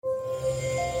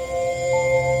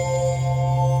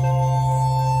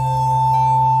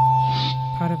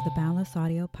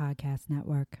Audio Podcast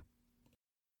Network.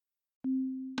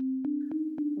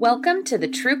 Welcome to the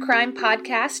True Crime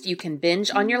Podcast you can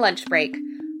binge on your lunch break.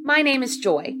 My name is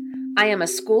Joy. I am a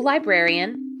school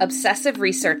librarian, obsessive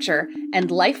researcher,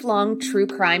 and lifelong true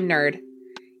crime nerd.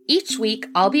 Each week,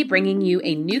 I'll be bringing you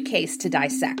a new case to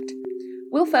dissect.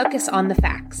 We'll focus on the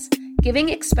facts, giving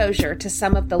exposure to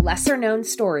some of the lesser-known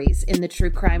stories in the true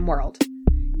crime world.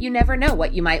 You never know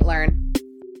what you might learn.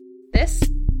 This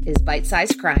is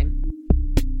Bite-Sized Crime.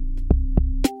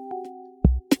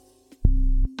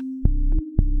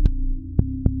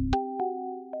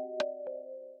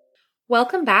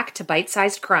 Welcome back to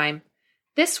Bite-Sized Crime.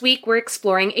 This week, we're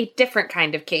exploring a different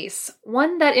kind of case,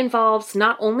 one that involves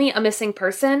not only a missing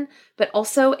person, but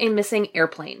also a missing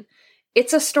airplane.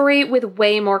 It's a story with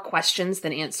way more questions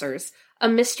than answers, a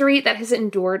mystery that has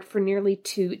endured for nearly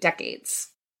 2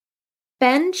 decades.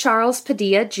 Ben Charles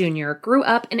Padilla Jr. grew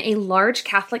up in a large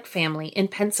Catholic family in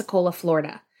Pensacola,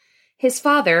 Florida. His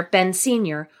father, Ben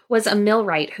Sr., was a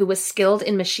millwright who was skilled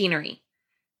in machinery.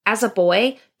 As a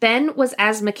boy, Ben was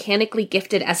as mechanically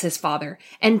gifted as his father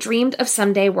and dreamed of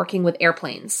someday working with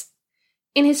airplanes.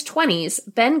 In his 20s,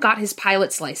 Ben got his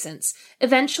pilot's license,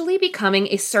 eventually becoming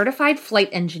a certified flight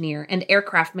engineer and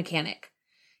aircraft mechanic.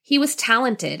 He was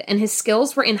talented and his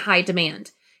skills were in high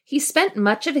demand. He spent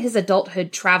much of his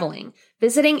adulthood traveling,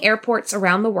 visiting airports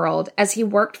around the world as he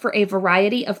worked for a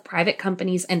variety of private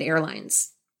companies and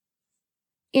airlines.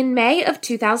 In May of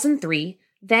 2003,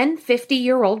 then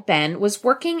 50-year-old Ben was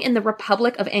working in the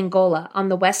Republic of Angola on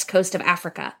the west coast of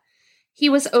Africa. He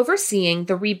was overseeing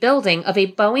the rebuilding of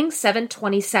a Boeing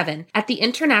 727 at the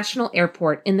international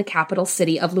airport in the capital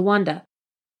city of Luanda.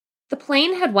 The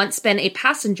plane had once been a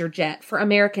passenger jet for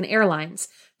American Airlines,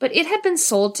 but it had been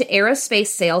sold to Aerospace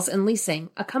Sales and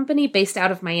Leasing, a company based out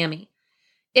of Miami.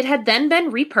 It had then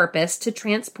been repurposed to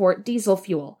transport diesel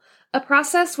fuel, a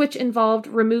process which involved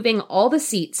removing all the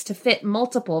seats to fit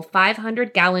multiple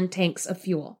 500-gallon tanks of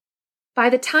fuel. By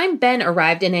the time Ben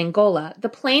arrived in Angola, the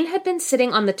plane had been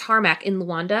sitting on the tarmac in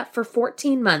Luanda for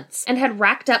 14 months and had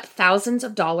racked up thousands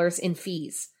of dollars in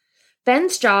fees.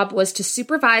 Ben's job was to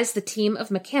supervise the team of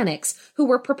mechanics who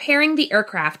were preparing the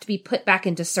aircraft to be put back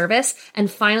into service and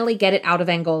finally get it out of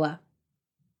Angola.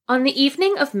 On the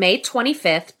evening of May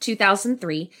 25,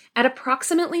 2003, at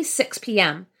approximately 6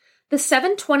 p.m., the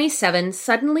 727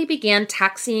 suddenly began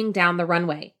taxiing down the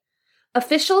runway.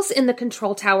 Officials in the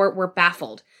control tower were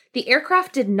baffled. The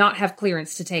aircraft did not have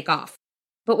clearance to take off.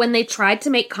 But when they tried to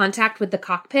make contact with the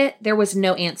cockpit, there was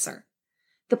no answer.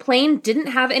 The plane didn't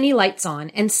have any lights on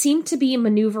and seemed to be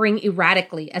maneuvering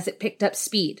erratically as it picked up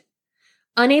speed.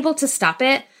 Unable to stop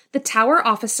it, the tower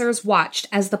officers watched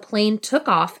as the plane took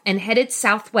off and headed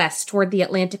southwest toward the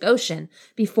Atlantic Ocean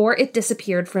before it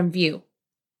disappeared from view.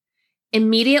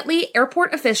 Immediately,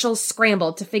 airport officials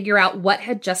scrambled to figure out what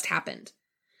had just happened.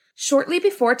 Shortly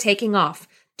before taking off,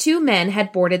 2 men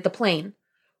had boarded the plane.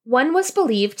 One was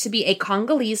believed to be a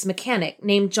Congolese mechanic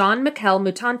named John Mikel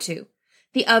Mutantu.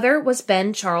 The other was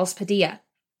Ben Charles Padilla.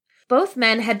 Both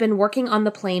men had been working on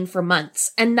the plane for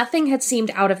months, and nothing had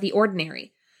seemed out of the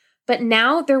ordinary. But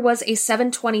now there was a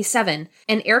 727,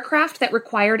 an aircraft that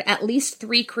required at least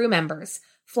 3 crew members,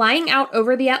 flying out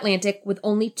over the Atlantic with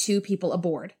only 2 people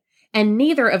aboard. And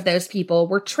neither of those people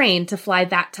were trained to fly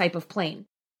that type of plane.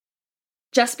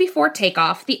 Just before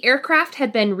takeoff, the aircraft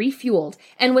had been refueled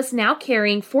and was now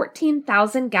carrying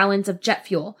 14,000 gallons of jet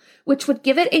fuel, which would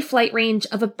give it a flight range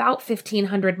of about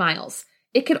 1,500 miles.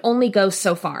 It could only go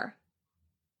so far.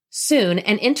 Soon,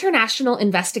 an international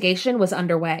investigation was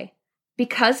underway.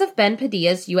 Because of Ben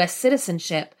Padilla's U.S.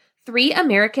 citizenship, 3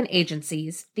 American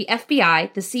agencies, the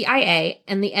FBI, the CIA,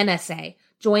 and the NSA,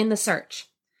 joined the search.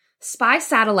 Spy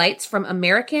satellites from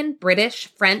American, British,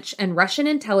 French, and Russian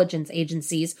intelligence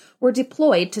agencies were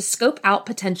deployed to scope out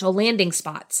potential landing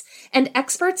spots, and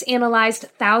experts analyzed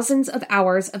thousands of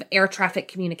hours of air traffic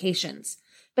communications.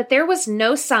 But there was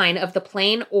no sign of the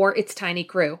plane or its tiny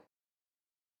crew.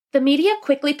 The media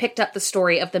quickly picked up the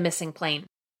story of the missing plane.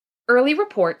 Early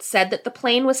reports said that the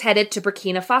plane was headed to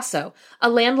Burkina Faso,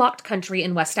 a landlocked country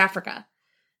in West Africa.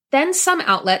 Then some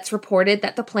outlets reported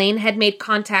that the plane had made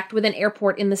contact with an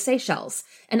airport in the Seychelles,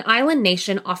 an island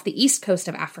nation off the east coast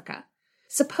of Africa.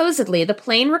 Supposedly, the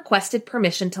plane requested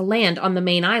permission to land on the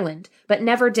main island, but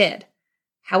never did.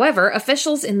 However,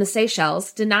 officials in the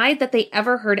Seychelles denied that they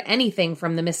ever heard anything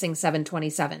from the missing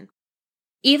 727.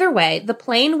 Either way, the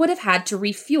plane would have had to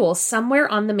refuel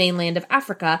somewhere on the mainland of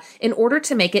Africa in order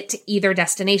to make it to either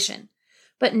destination.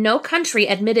 But no country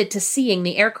admitted to seeing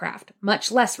the aircraft,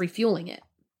 much less refueling it.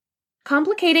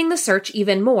 Complicating the search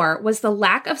even more was the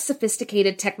lack of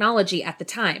sophisticated technology at the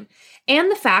time, and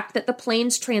the fact that the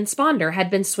plane's transponder had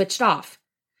been switched off.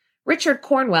 Richard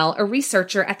Cornwell, a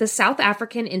researcher at the South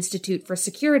African Institute for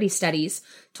Security Studies,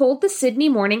 told the Sydney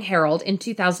Morning Herald in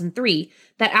 2003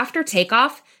 that after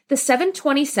takeoff, the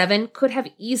 727 could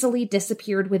have easily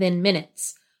disappeared within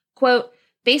minutes. Quote,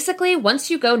 "Basically, once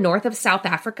you go north of South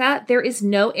Africa, there is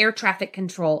no air traffic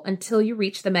control until you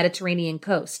reach the Mediterranean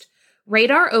coast.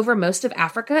 Radar over most of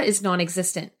Africa is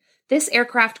non-existent. This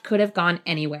aircraft could have gone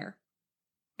anywhere."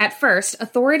 At first,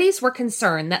 authorities were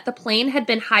concerned that the plane had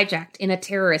been hijacked in a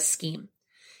terrorist scheme.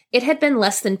 It had been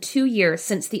less than 2 years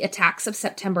since the attacks of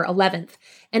September 11th,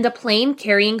 and a plane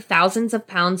carrying thousands of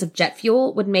pounds of jet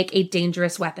fuel would make a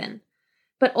dangerous weapon.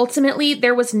 But ultimately,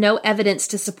 there was no evidence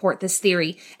to support this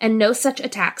theory, and no such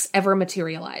attacks ever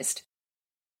materialized.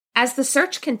 As the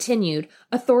search continued,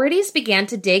 authorities began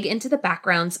to dig into the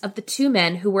backgrounds of the 2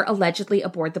 men who were allegedly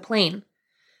aboard the plane.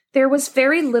 There was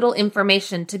very little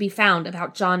information to be found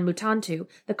about John Mutantu,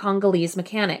 the Congolese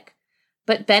mechanic.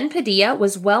 But Ben Padilla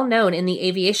was well known in the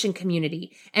aviation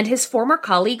community, and his former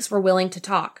colleagues were willing to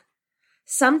talk.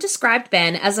 Some described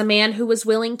Ben as a man who was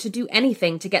willing to do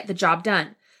anything to get the job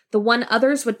done, the one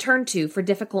others would turn to for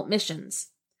difficult missions.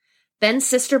 Ben's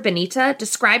sister Benita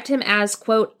described him as,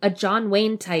 quote, "a John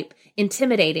Wayne type,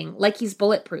 intimidating, like he's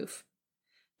bulletproof."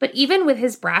 But even with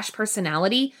his brash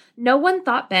personality, no one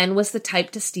thought Ben was the type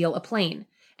to steal a plane,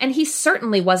 and he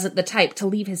certainly wasn't the type to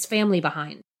leave his family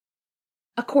behind.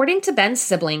 According to Ben's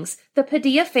siblings, the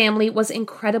Padilla family was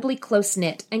incredibly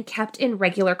close-knit and kept in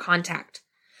regular contact.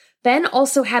 Ben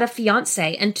also had a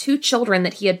fiancée and 2 children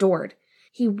that he adored.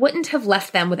 He wouldn't have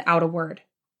left them without a word.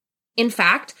 In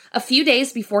fact, a few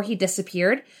days before he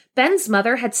disappeared, Ben's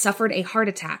mother had suffered a heart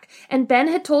attack, and Ben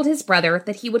had told his brother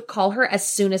that he would call her as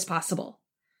soon as possible.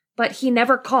 But he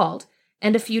never called,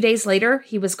 and a few days later,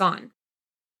 he was gone.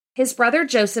 His brother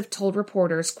Joseph told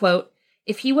reporters, quote,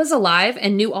 "If he was alive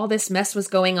and knew all this mess was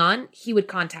going on, he would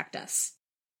contact us."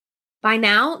 By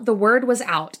now, the word was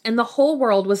out, and the whole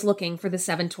world was looking for the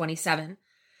 727.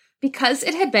 Because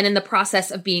it had been in the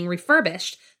process of being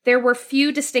refurbished, there were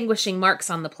few distinguishing marks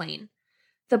on the plane.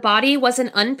 The body was an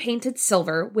unpainted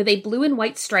silver with a blue and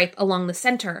white stripe along the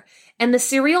center, and the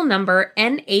serial number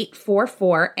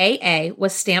N844AA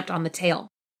was stamped on the tail.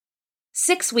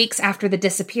 6 weeks after the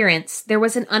disappearance, there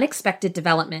was an unexpected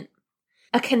development.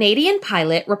 A Canadian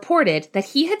pilot reported that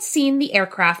he had seen the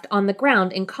aircraft on the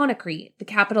ground in Conakry, the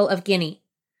capital of Guinea.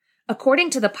 According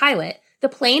to the pilot, the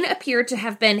plane appeared to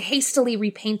have been hastily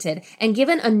repainted and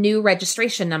given a new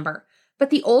registration number, but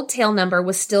the old tail number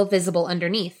was still visible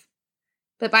underneath.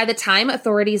 But by the time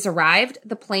authorities arrived,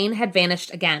 the plane had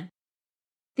vanished again.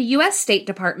 The U.S. State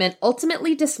Department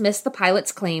ultimately dismissed the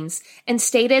pilot's claims and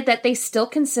stated that they still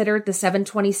considered the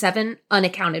 727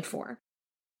 unaccounted for.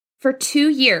 For 2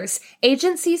 years,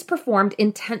 agencies performed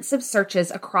intensive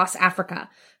searches across Africa,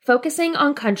 focusing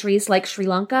on countries like Sri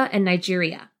Lanka and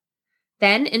Nigeria.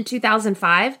 Then, in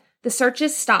 2005, the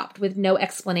searches stopped with no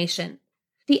explanation.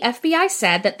 The FBI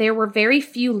said that there were very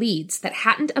few leads that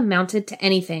hadn't amounted to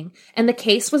anything, and the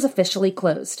case was officially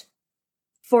closed.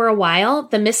 For a while,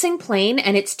 the missing plane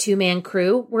and its 2-man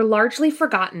crew were largely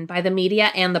forgotten by the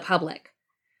media and the public.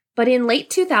 But in late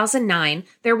 2009,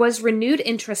 there was renewed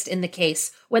interest in the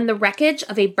case when the wreckage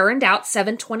of a burned-out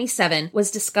 727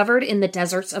 was discovered in the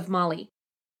deserts of Mali.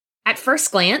 At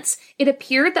first glance, it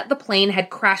appeared that the plane had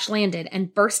crash-landed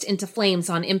and burst into flames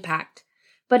on impact.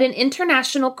 But an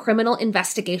international criminal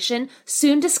investigation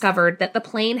soon discovered that the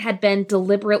plane had been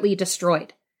deliberately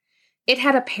destroyed. It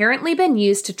had apparently been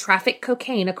used to traffic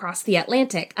cocaine across the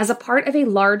Atlantic as a part of a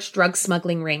large drug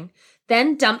smuggling ring,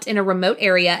 then dumped in a remote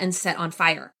area and set on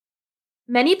fire.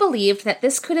 Many believed that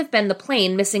this could have been the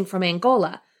plane missing from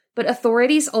Angola, but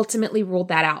authorities ultimately ruled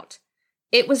that out.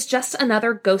 It was just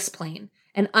another ghost plane,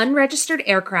 an unregistered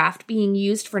aircraft being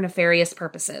used for nefarious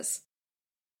purposes.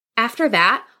 After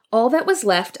that, all that was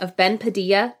left of Ben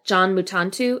Padilla, John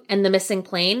Mutantu, and the missing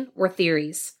plane were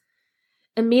theories.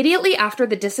 Immediately after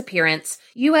the disappearance,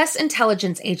 U.S.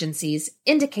 intelligence agencies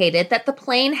indicated that the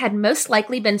plane had most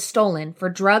likely been stolen for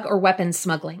drug or weapons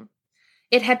smuggling.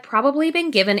 It had probably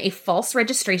been given a false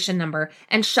registration number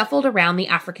and shuffled around the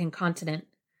African continent.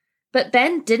 But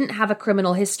Ben didn't have a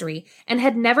criminal history and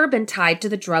had never been tied to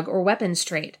the drug or weapons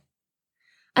trade.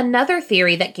 Another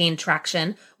theory that gained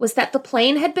traction was that the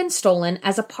plane had been stolen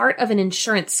as a part of an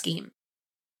insurance scheme.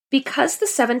 Because the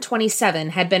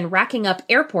 727 had been racking up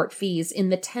airport fees in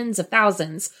the tens of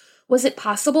thousands, was it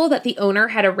possible that the owner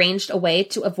had arranged a way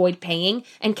to avoid paying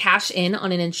and cash in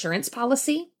on an insurance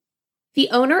policy? The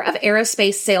owner of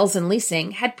Aerospace Sales and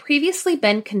Leasing had previously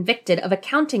been convicted of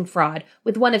accounting fraud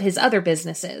with one of his other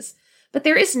businesses, but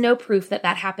there is no proof that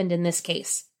that happened in this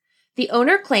case. The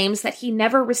owner claims that he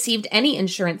never received any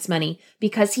insurance money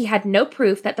because he had no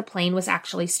proof that the plane was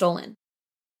actually stolen.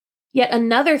 Yet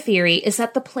another theory is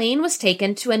that the plane was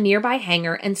taken to a nearby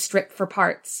hangar and stripped for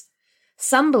parts.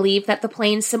 Some believe that the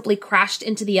plane simply crashed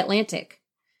into the Atlantic.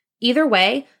 Either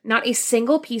way, not a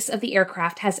single piece of the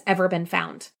aircraft has ever been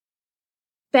found.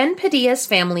 Ben Padilla's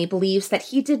family believes that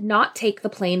he did not take the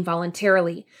plane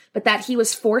voluntarily, but that he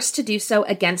was forced to do so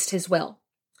against his will.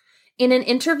 In an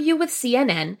interview with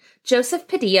CNN, Joseph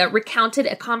Padilla recounted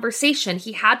a conversation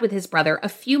he had with his brother a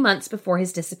few months before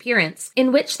his disappearance,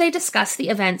 in which they discussed the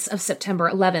events of September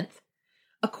 11th.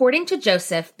 According to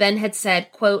Joseph, Ben had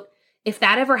said, quote, "If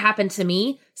that ever happened to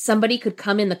me, somebody could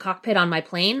come in the cockpit on my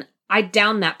plane, I'd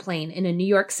down that plane in a New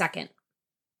York second."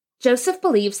 Joseph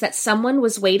believes that someone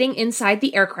was waiting inside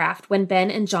the aircraft when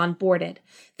Ben and John boarded,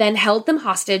 then held them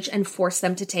hostage and forced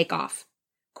them to take off.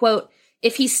 Quote,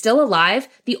 "If he's still alive,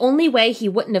 the only way he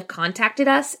wouldn't have contacted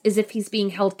us is if he's being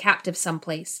held captive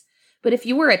someplace. But if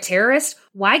you were a terrorist,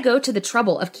 why go to the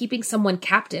trouble of keeping someone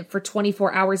captive for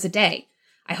 24 hours a day?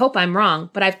 I hope I'm wrong,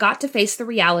 but I've got to face the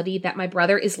reality that my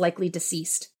brother is likely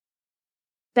deceased."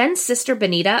 Ben's sister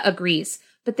Benita agrees,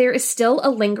 but there is still a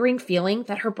lingering feeling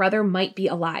that her brother might be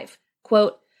alive.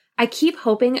 Quote, "I keep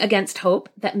hoping against hope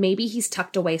that maybe he's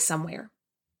tucked away somewhere."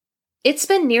 It's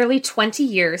been nearly 20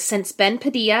 years since Ben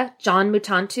Padilla, John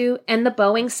Mutantu, and the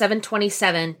Boeing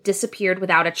 727 disappeared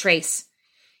without a trace.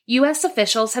 U.S.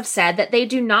 officials have said that they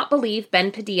do not believe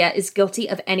Ben Padilla is guilty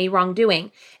of any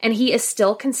wrongdoing, and he is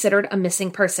still considered a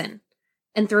missing person.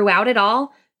 And throughout it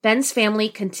all, Ben's family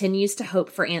continues to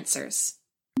hope for answers.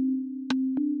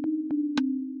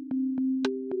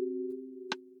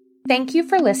 Thank you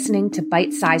for listening to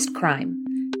Bite-Sized Crime.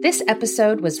 This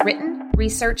episode was written,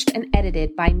 researched, and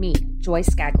edited by me, Joy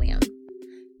Scaglione.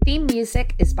 Theme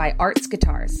music is by Arts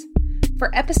Guitars.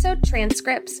 For episode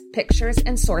transcripts, pictures,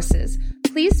 and sources,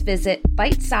 please visit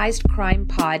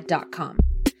bitesizedcrimepod.com.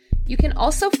 You can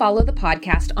also follow the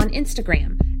podcast on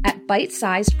Instagram at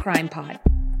bitesizedcrimepod.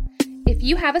 If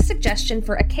you have a suggestion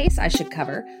for a case I should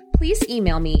cover, please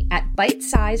email me at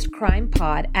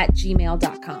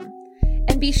bitesizedcrimepod@gmail.com.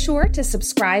 And be sure to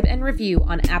subscribe and review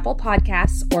on Apple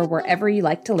Podcasts or wherever you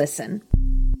like to listen.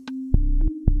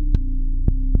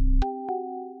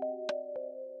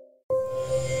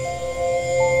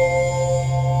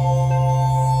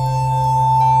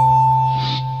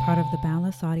 Part of the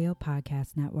Boundless Audio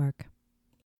Podcast Network.